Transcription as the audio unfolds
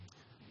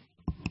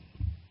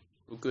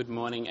Good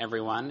morning,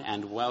 everyone,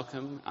 and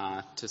welcome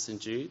to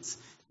St Jude's.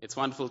 It's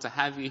wonderful to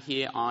have you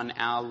here on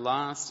our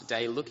last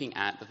day looking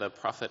at the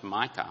prophet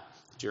Micah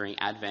during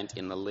Advent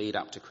in the lead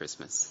up to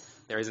Christmas.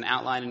 There is an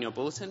outline in your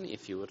bulletin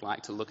if you would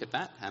like to look at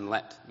that, and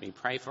let me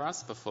pray for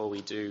us before we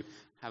do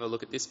have a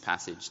look at this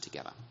passage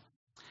together.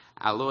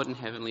 Our Lord and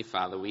Heavenly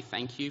Father, we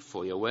thank you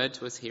for your word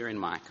to us here in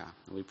Micah,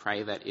 and we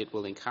pray that it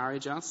will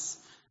encourage us,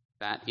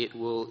 that it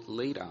will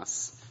lead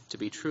us to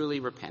be truly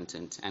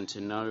repentant and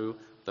to know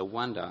the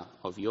wonder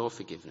of your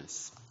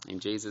forgiveness.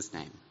 In Jesus'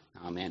 name,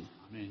 amen.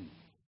 Amen.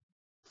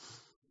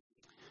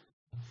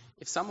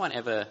 If someone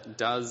ever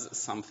does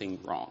something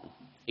wrong,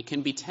 it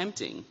can be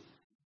tempting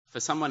for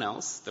someone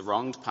else, the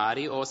wronged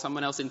party, or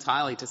someone else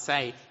entirely to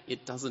say,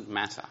 it doesn't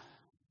matter.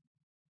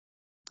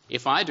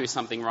 If I do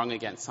something wrong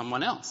against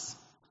someone else,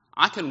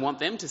 I can want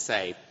them to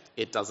say,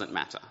 it doesn't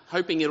matter,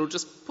 hoping it'll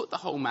just put the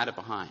whole matter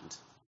behind.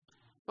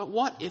 But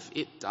what if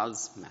it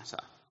does matter?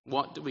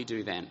 What do we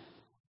do then?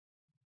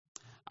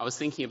 I was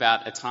thinking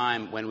about a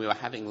time when we were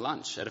having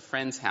lunch at a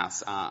friend's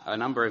house a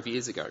number of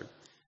years ago,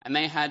 and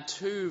they had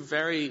two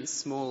very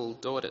small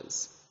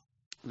daughters.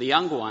 The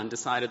younger one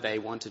decided they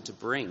wanted to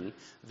bring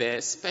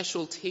their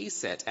special tea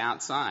set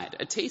outside,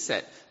 a tea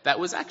set that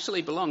was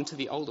actually belonged to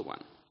the older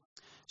one.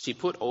 She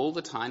put all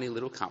the tiny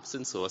little cups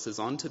and saucers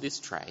onto this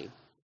tray.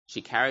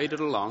 She carried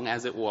it along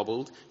as it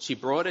wobbled. She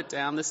brought it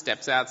down the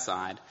steps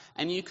outside,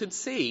 and you could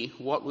see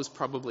what was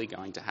probably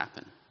going to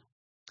happen.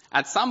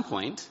 At some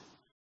point,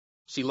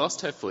 she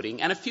lost her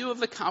footing, and a few of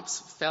the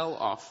cups fell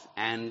off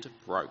and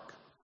broke.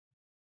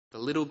 The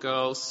little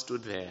girl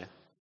stood there,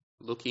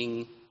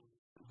 looking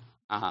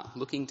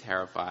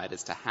terrified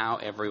as to how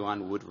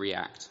everyone would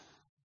react.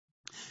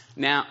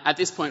 Now, at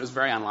this point, it was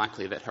very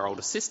unlikely that her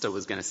older sister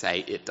was going to say,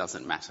 it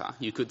doesn't matter.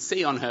 You could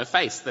see on her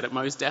face that it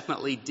most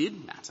definitely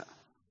did matter.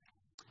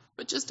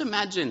 But just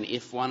imagine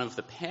if one of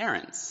the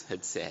parents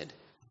had said,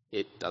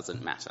 it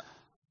doesn't matter.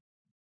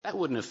 That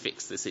wouldn't have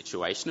fixed the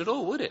situation at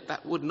all, would it?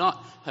 That would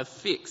not have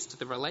fixed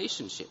the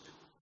relationship.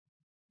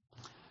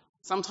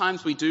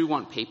 Sometimes we do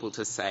want people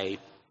to say,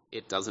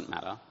 it doesn't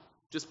matter.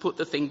 Just put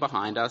the thing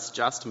behind us,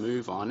 just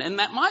move on. And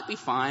that might be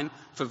fine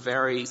for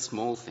very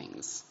small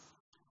things.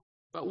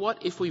 But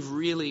what if we've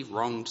really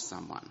wronged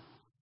someone?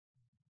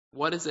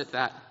 What is it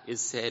that is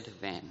said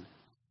then?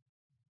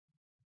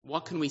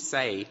 What can we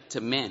say to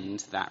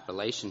mend that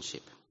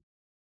relationship?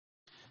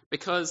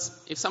 Because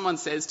if someone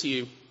says to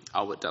you,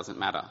 oh, it doesn't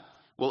matter,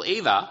 well,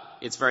 either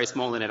it's very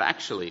small and it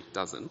actually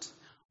doesn't,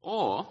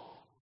 or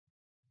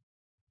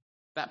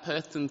that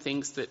person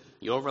thinks that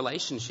your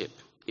relationship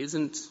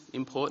isn't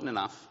important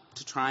enough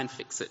to try and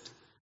fix it,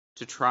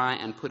 to try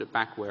and put it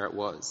back where it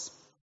was.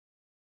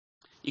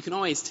 You can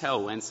always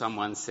tell when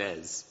someone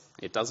says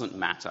it doesn't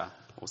matter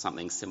or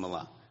something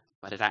similar,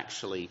 but it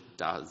actually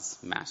does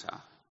matter.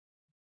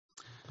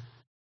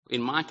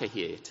 In Micah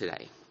here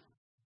today,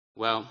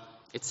 well,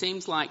 it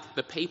seems like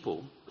the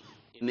people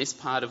in this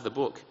part of the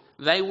book,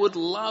 they would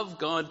love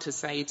God to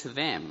say to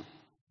them,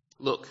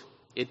 look,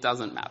 it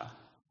doesn't matter.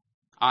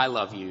 I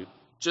love you.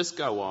 Just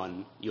go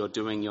on. You're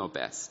doing your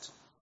best.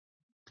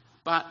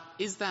 But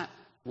is that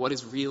what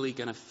is really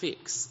going to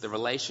fix the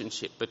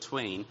relationship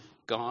between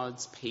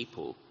God's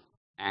people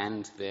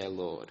and their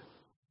Lord?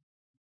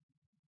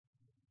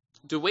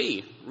 Do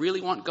we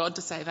really want God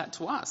to say that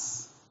to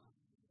us?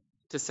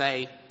 To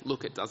say,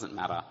 look, it doesn't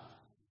matter.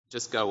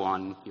 Just go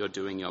on. You're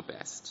doing your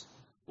best.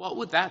 What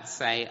would that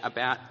say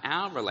about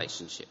our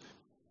relationship?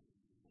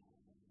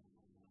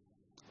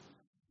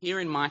 Here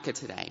in Micah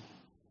today,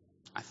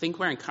 I think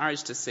we're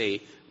encouraged to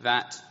see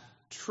that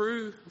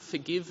true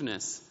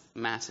forgiveness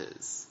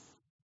matters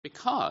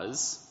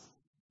because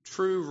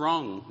true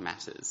wrong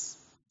matters.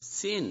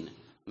 Sin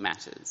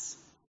matters.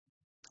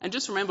 And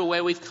just remember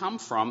where we've come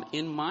from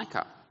in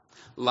Micah.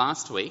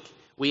 Last week,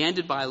 we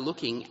ended by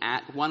looking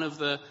at one of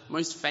the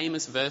most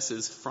famous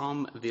verses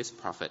from this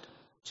prophet,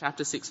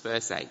 chapter 6,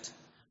 verse 8.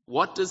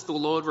 What does the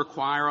Lord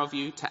require of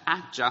you? To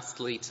act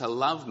justly, to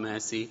love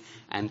mercy,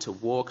 and to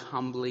walk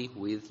humbly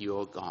with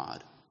your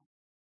God.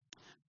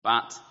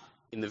 But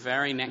in the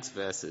very next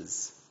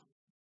verses,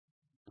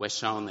 we're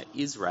shown that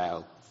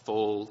Israel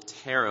fall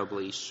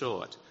terribly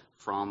short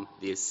from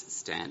this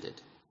standard.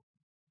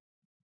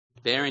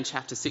 There in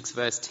chapter 6,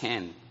 verse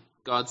 10,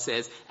 God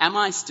says, am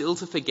I still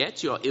to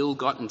forget your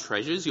ill-gotten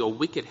treasures, your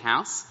wicked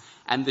house,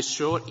 and the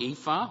short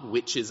ephah,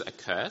 which is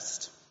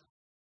accursed?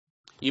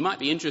 You might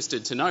be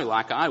interested to know,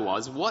 like I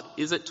was, what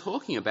is it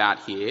talking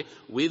about here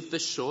with the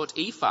short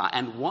ephah,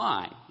 and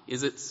why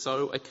is it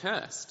so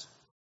accursed?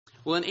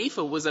 Well, an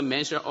ephah was a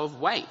measure of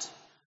weight,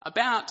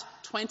 about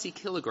 20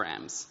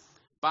 kilograms,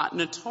 but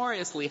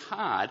notoriously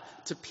hard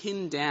to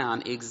pin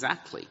down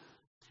exactly.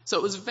 So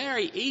it was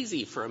very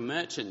easy for a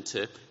merchant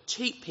to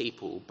cheat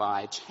people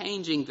by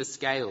changing the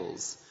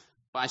scales,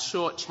 by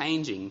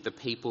shortchanging the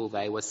people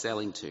they were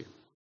selling to.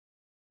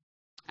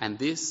 And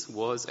this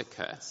was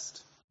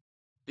accursed.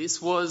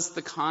 This was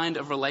the kind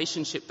of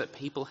relationship that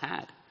people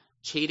had,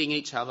 cheating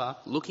each other,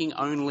 looking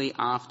only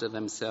after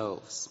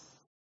themselves.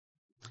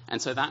 And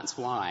so that's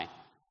why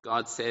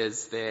God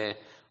says there,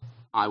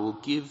 I will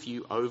give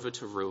you over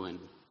to ruin,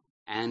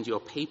 and your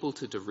people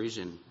to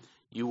derision.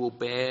 You will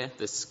bear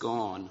the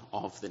scorn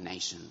of the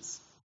nations.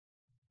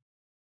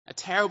 A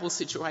terrible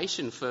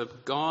situation for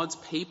God's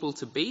people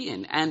to be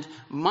in. And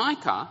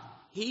Micah,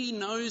 he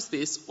knows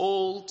this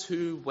all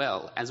too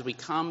well as we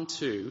come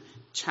to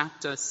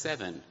chapter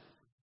 7,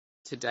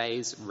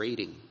 today's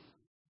reading.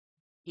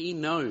 He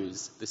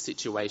knows the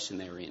situation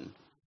they're in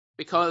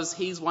because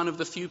he's one of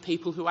the few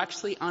people who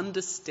actually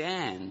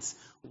understands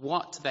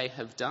what they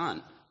have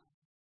done.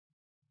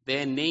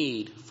 Their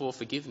need for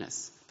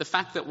forgiveness. The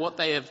fact that what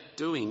they are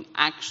doing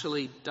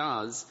actually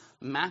does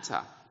matter.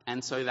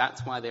 And so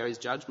that's why there is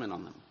judgment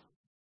on them.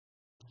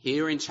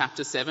 Here in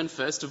chapter 7,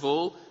 first of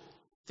all,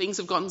 things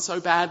have gotten so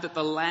bad that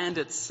the land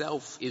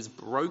itself is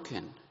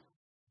broken.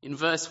 In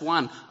verse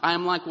 1, I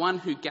am like one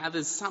who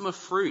gathers summer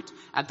fruit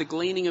at the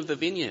gleaning of the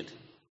vineyard.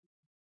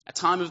 A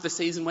time of the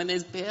season when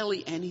there's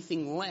barely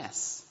anything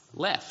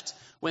left.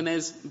 When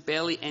there's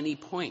barely any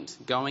point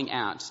going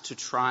out to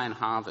try and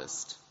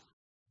harvest.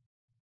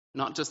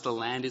 Not just the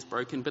land is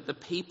broken, but the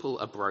people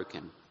are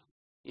broken.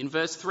 In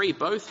verse 3,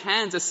 both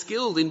hands are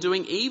skilled in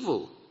doing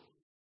evil.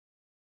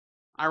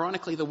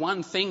 Ironically, the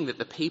one thing that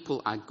the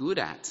people are good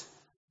at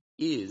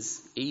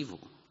is evil.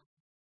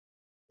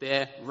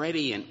 They're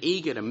ready and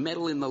eager to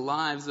meddle in the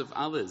lives of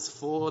others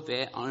for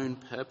their own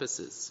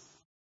purposes.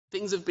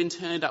 Things have been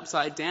turned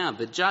upside down.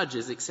 The judge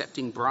is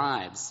accepting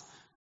bribes.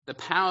 The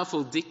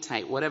powerful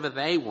dictate whatever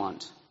they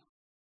want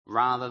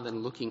rather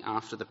than looking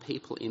after the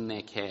people in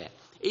their care.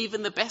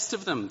 Even the best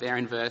of them, there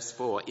in verse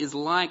 4, is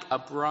like a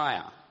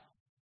briar.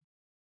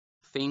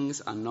 Things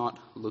are not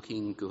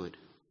looking good.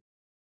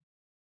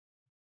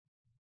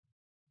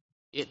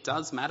 It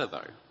does matter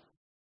though.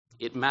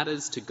 It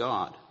matters to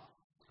God.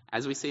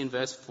 As we see in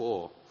verse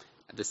 4,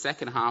 the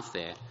second half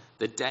there,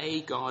 the day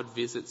God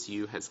visits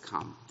you has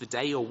come. The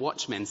day your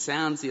watchman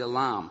sounds the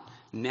alarm.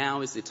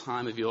 Now is the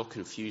time of your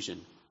confusion.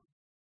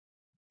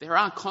 There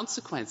are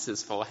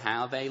consequences for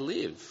how they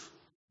live.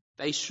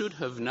 They should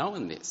have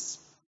known this.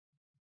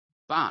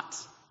 But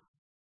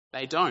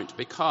they don't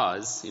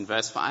because, in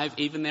verse 5,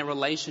 even their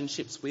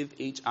relationships with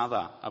each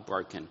other are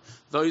broken.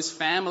 Those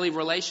family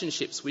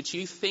relationships which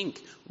you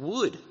think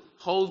would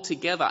hold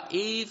together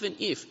even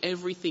if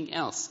everything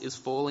else is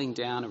falling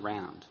down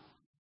around.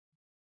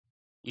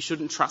 You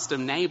shouldn't trust a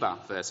neighbour,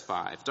 verse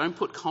 5. Don't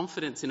put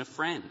confidence in a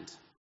friend.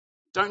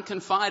 Don't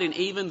confide in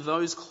even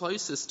those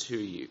closest to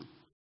you.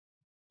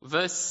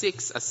 Verse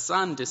 6, a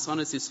son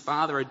dishonours his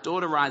father, a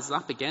daughter rises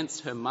up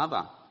against her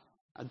mother.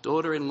 A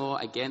daughter-in-law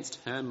against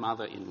her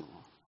mother-in-law.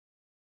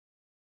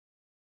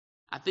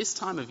 At this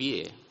time of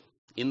year,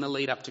 in the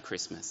lead up to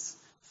Christmas,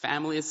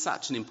 family is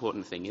such an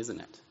important thing, isn't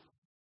it?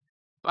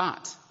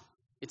 But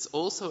it's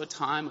also a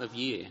time of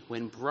year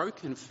when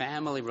broken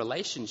family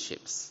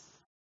relationships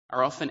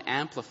are often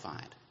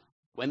amplified,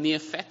 when the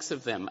effects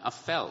of them are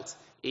felt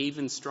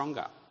even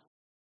stronger.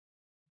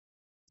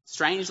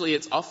 Strangely,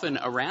 it's often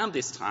around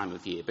this time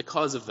of year,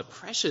 because of the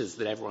pressures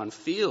that everyone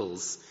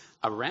feels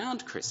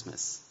around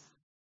Christmas,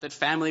 that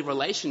family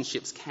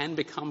relationships can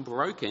become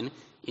broken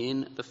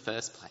in the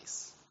first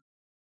place.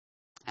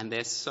 And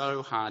they're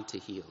so hard to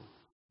heal.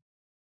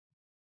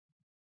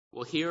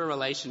 Well, here are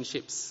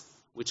relationships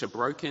which are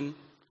broken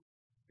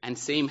and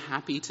seem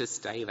happy to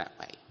stay that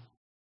way.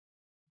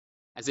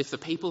 As if the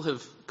people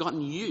have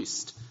gotten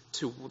used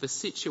to the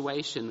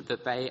situation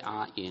that they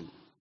are in.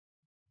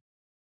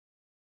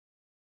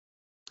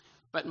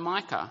 But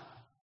Micah,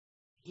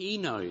 he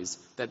knows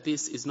that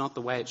this is not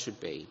the way it should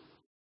be.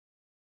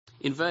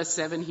 In verse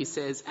 7 he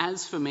says,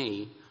 as for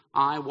me,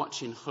 I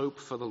watch in hope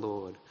for the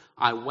Lord.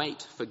 I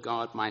wait for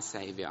God my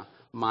Saviour.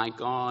 My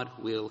God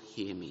will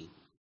hear me.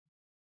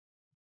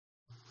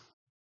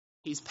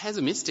 He's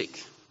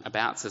pessimistic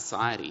about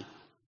society,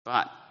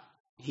 but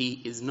he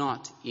is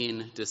not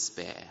in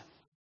despair.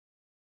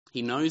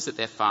 He knows that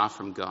they're far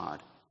from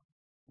God,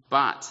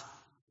 but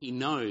he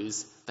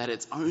knows that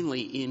it's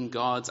only in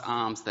God's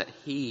arms that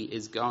he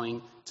is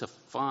going to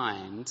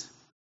find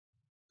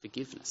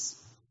forgiveness.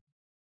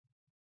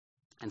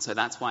 And so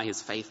that's why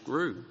his faith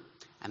grew,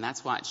 and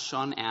that's why it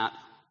shone out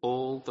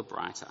all the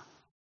brighter.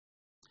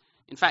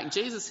 In fact,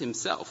 Jesus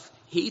himself,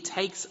 he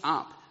takes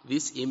up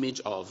this image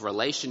of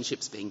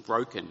relationships being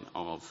broken,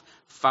 of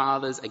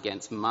fathers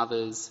against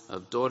mothers,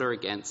 of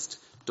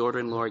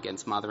daughter-in-law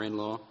against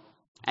mother-in-law,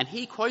 and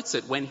he quotes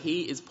it when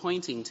he is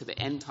pointing to the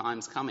end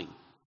times coming.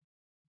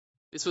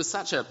 This was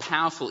such a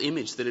powerful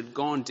image that had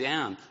gone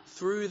down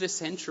through the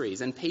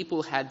centuries, and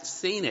people had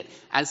seen it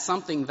as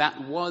something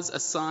that was a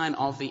sign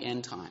of the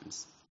end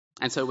times.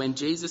 And so when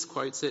Jesus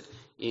quotes it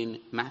in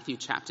Matthew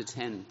chapter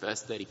 10,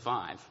 verse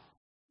 35,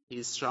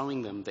 he's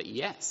showing them that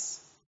yes,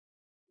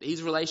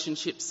 these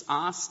relationships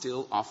are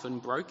still often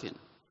broken,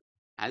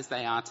 as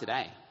they are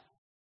today.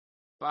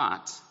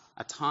 But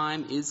a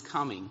time is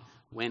coming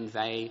when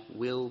they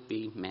will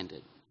be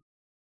mended.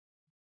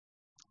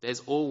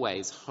 There's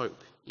always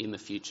hope in the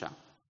future.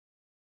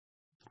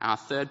 Our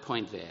third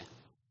point there,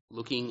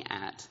 looking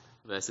at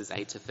verses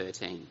 8 to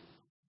 13.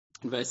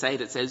 In verse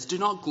 8 it says, "Do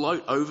not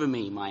gloat over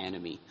me, my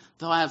enemy.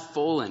 Though I have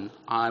fallen,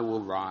 I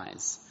will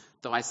rise.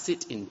 Though I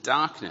sit in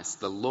darkness,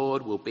 the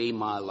Lord will be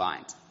my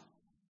light."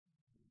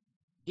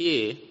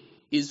 Here,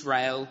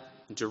 Israel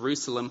and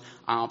Jerusalem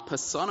are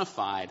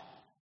personified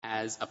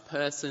as a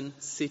person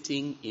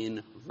sitting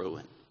in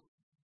ruin,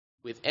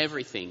 with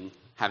everything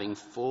having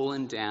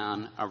fallen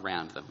down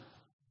around them.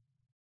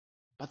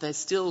 But they're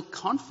still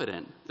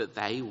confident that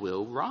they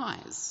will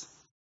rise.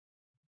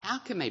 How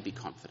can they be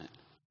confident?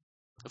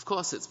 Of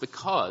course, it's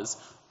because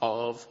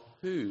of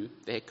who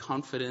their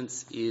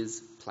confidence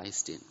is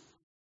placed in.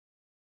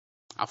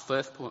 Our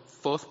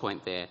fourth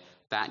point there,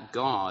 that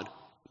God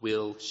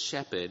will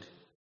shepherd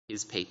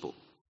his people.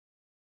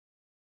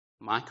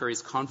 Micah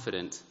is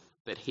confident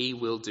that he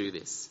will do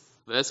this.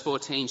 Verse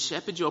 14,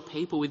 "Shepherd your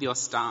people with your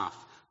staff,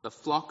 the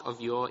flock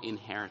of your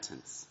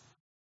inheritance."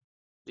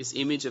 This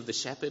image of the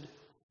shepherd,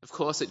 of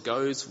course, it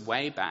goes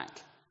way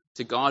back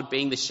to God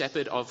being the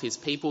shepherd of his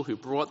people who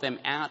brought them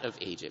out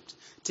of Egypt,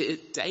 to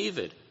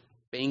David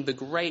being the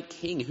great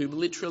king who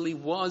literally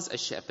was a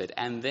shepherd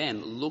and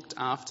then looked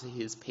after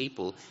his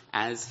people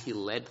as he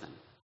led them.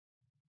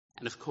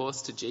 And of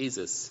course to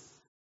Jesus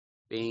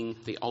being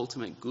the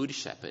ultimate good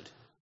shepherd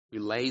who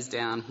lays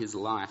down his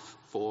life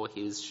for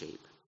his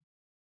sheep.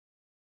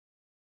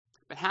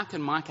 But how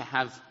can Micah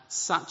have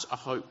such a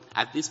hope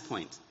at this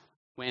point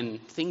when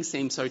things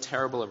seem so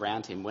terrible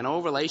around him, when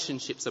all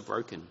relationships are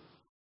broken,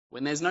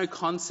 when there's no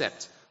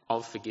concept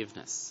of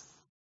forgiveness,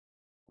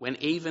 when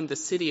even the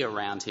city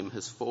around him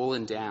has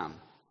fallen down?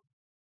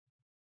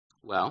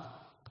 Well,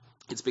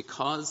 it's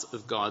because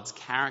of God's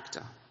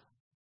character,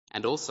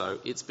 and also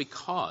it's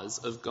because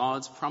of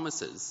God's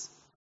promises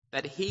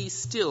that he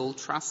still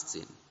trusts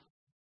in.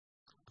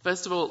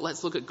 First of all,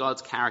 let's look at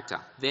God's character.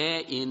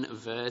 There in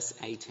verse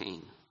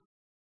 18.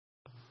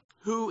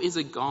 "Who is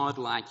a God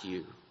like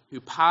you,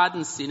 who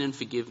pardons sin and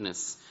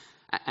forgiveness,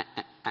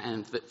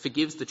 and that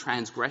forgives the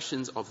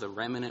transgressions of the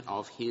remnant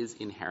of his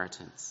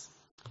inheritance?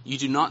 You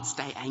do not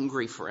stay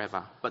angry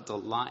forever, but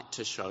delight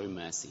to show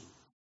mercy."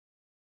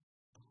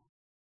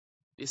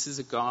 This is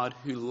a God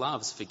who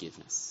loves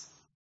forgiveness.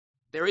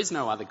 There is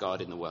no other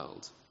God in the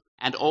world,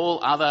 and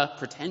all other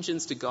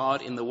pretensions to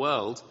God in the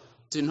world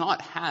do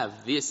not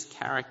have this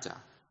character.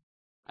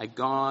 A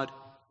God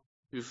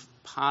who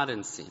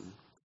pardons sin,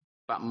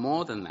 but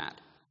more than that,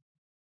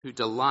 who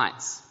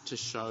delights to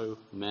show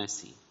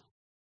mercy.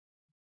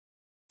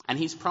 And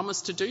he's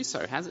promised to do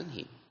so, hasn't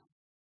he?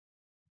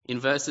 In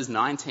verses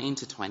 19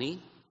 to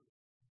 20,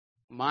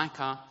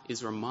 Micah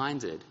is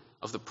reminded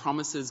of the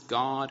promises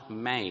God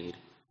made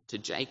to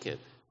Jacob,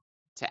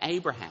 to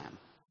Abraham,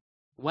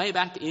 way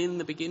back in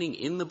the beginning,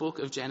 in the book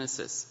of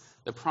Genesis,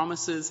 the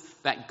promises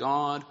that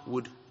God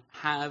would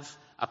have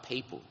a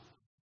people,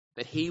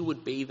 that he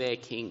would be their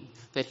king,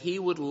 that he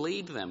would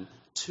lead them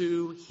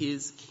to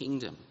his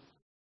kingdom.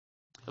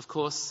 Of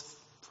course,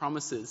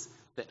 promises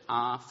that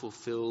are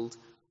fulfilled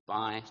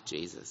by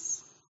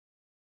Jesus.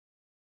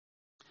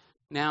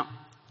 Now,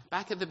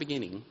 back at the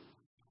beginning,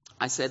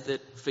 I said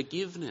that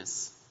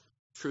forgiveness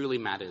truly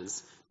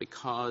matters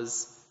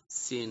because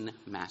sin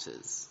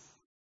matters.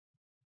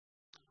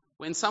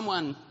 When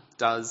someone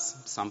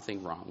does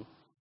something wrong,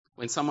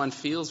 when someone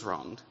feels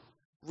wronged,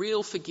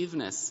 real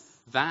forgiveness,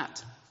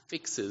 that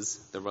fixes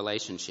the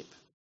relationship.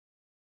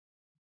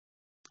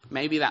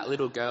 Maybe that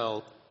little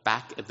girl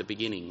back at the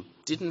beginning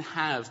didn't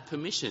have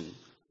permission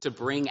to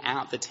bring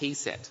out the tea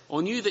set,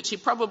 or knew that she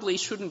probably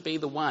shouldn't be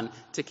the one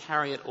to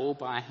carry it all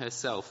by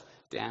herself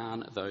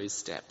down those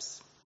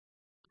steps.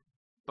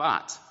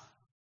 But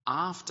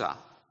after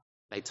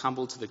they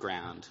tumbled to the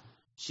ground,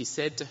 she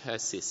said to her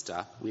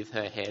sister, with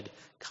her head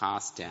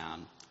cast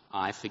down,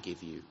 "I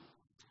forgive you."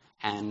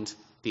 And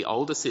the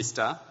older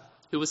sister,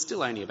 who was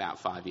still only about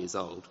 5 years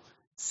old,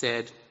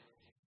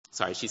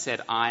 she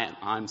said,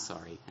 I'm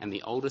sorry. And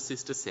the older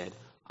sister said,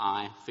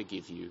 "I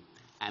forgive you."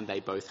 And they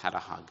both had a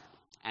hug.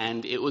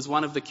 And it was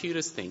one of the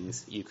cutest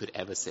things you could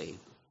ever see.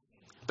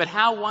 But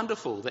how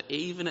wonderful that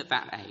even at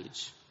that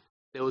age,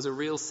 there was a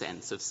real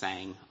sense of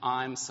saying,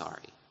 "I'm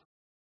sorry."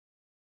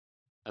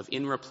 Of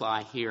in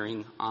reply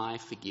hearing, "I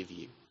forgive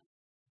you."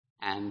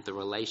 And the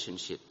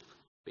relationship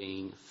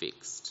being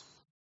fixed.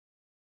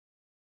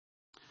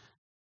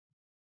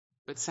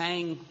 But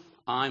saying,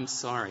 "I'm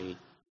sorry"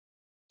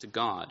 to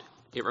God,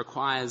 it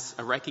requires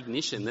a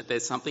recognition that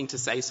there's something to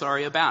say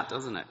sorry about,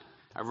 doesn't it?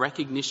 A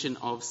recognition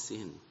of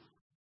sin.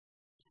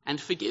 And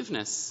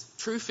forgiveness,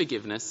 true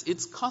forgiveness,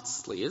 it's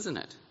costly, isn't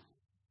it?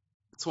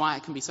 That's why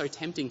it can be so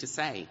tempting to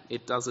say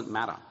it doesn't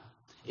matter.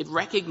 It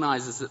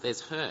recognises that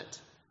there's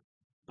hurt,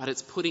 but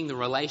it's putting the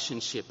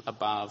relationship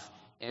above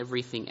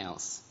everything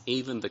else,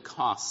 even the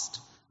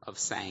cost of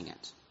saying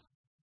it.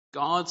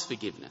 God's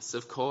forgiveness,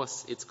 of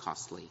course, it's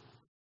costly.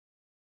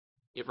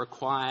 It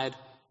required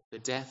the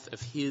death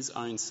of his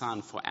own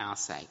son for our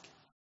sake.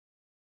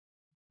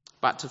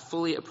 But to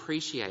fully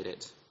appreciate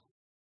it,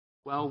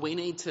 well, we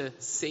need to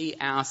see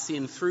our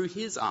sin through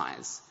his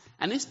eyes.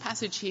 And this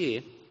passage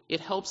here, it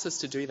helps us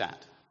to do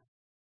that.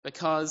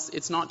 Because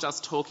it's not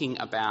just talking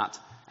about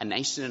a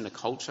nation and a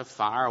culture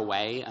far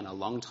away and a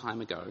long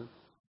time ago.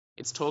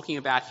 It's talking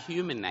about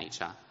human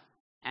nature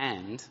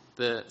and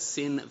the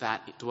sin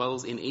that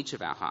dwells in each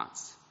of our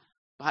hearts.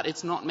 But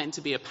it's not meant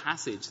to be a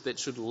passage that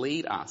should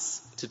lead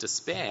us to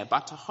despair,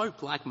 but to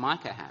hope like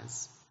Micah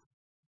has.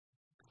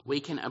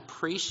 We can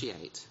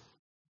appreciate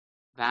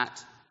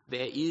that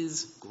there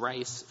is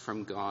grace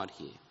from God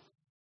here.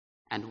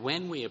 And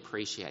when we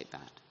appreciate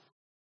that,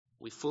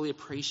 we fully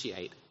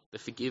appreciate the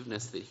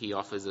forgiveness that he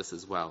offers us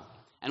as well.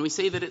 And we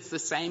see that it's the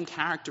same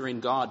character in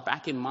God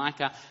back in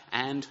Micah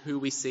and who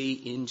we see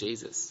in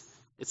Jesus.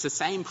 It's the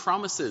same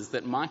promises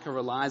that Micah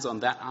relies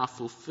on that are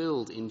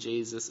fulfilled in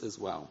Jesus as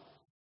well.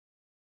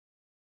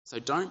 So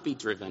don't be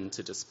driven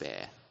to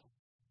despair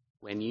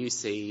when you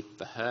see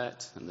the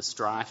hurt and the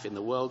strife in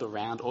the world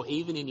around, or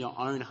even in your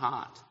own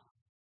heart.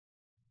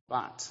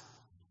 But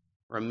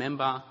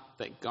remember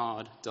that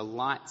God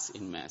delights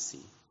in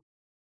mercy.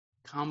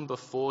 Come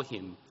before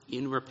him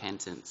in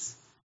repentance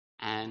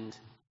and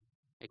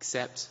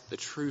accept the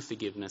true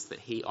forgiveness that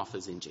he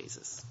offers in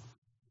Jesus.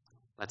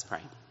 Let's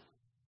pray.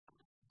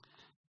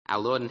 Our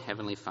Lord and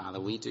Heavenly Father,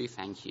 we do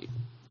thank you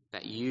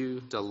that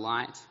you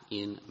delight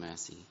in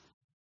mercy,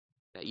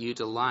 that you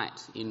delight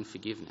in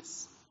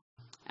forgiveness,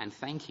 and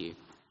thank you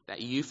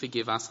that you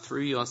forgive us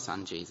through your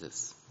Son,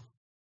 Jesus.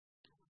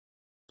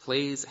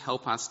 Please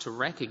help us to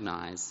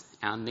recognize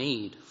our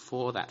need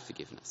for that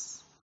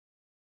forgiveness.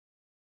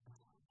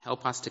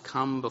 Help us to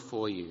come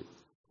before you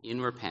in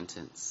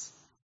repentance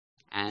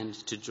and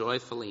to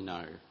joyfully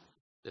know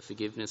the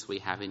forgiveness we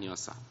have in your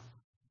Son.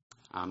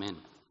 Amen.